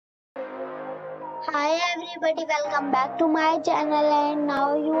Hi everybody, welcome back to my channel and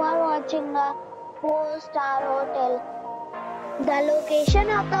now you are watching a 4-star hotel. The location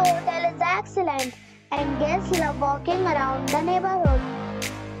of the hotel is excellent and guests love walking around the neighborhood.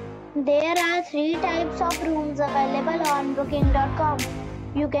 There are 3 types of rooms available on booking.com.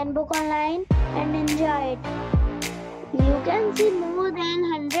 You can book online and enjoy it. You can see more than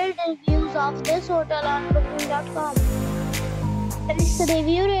 100 reviews of this hotel on booking.com. Its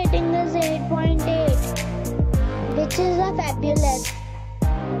review rating is 8.8, which is a fabulous.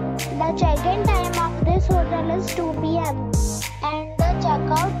 The check-in time of this hotel is 2 p.m. and the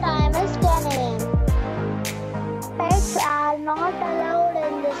check-out time is 10 a.m. Pets are not allowed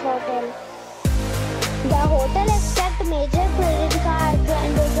in this hotel. The hotel accepts major credit cards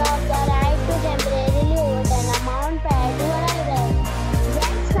and reserves the right to temporarily hold an amount prior to arrival.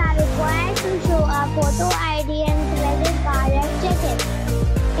 Guests are required to show a photo ID and credit card at check-in.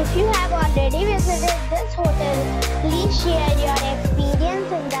 If you have already visited this hotel, please share your experience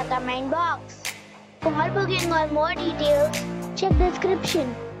in the comment box. For booking or more details, check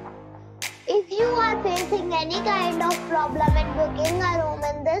description. If you are facing any kind of problem in booking a room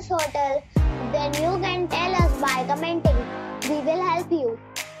in this hotel, then you can tell us by commenting. We will help you.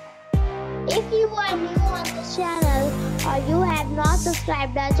 If you are new on this channel or you have not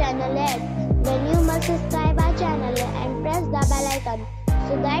subscribed our channel yet, then you must subscribe our channel and press the bell icon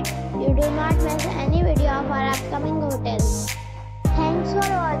so that you do not miss any video of our upcoming hotels. Thanks for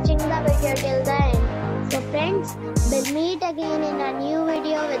watching the video till the end. So friends, we'll meet again in a new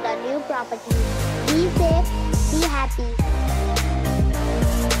video with a new property. Be safe, be happy.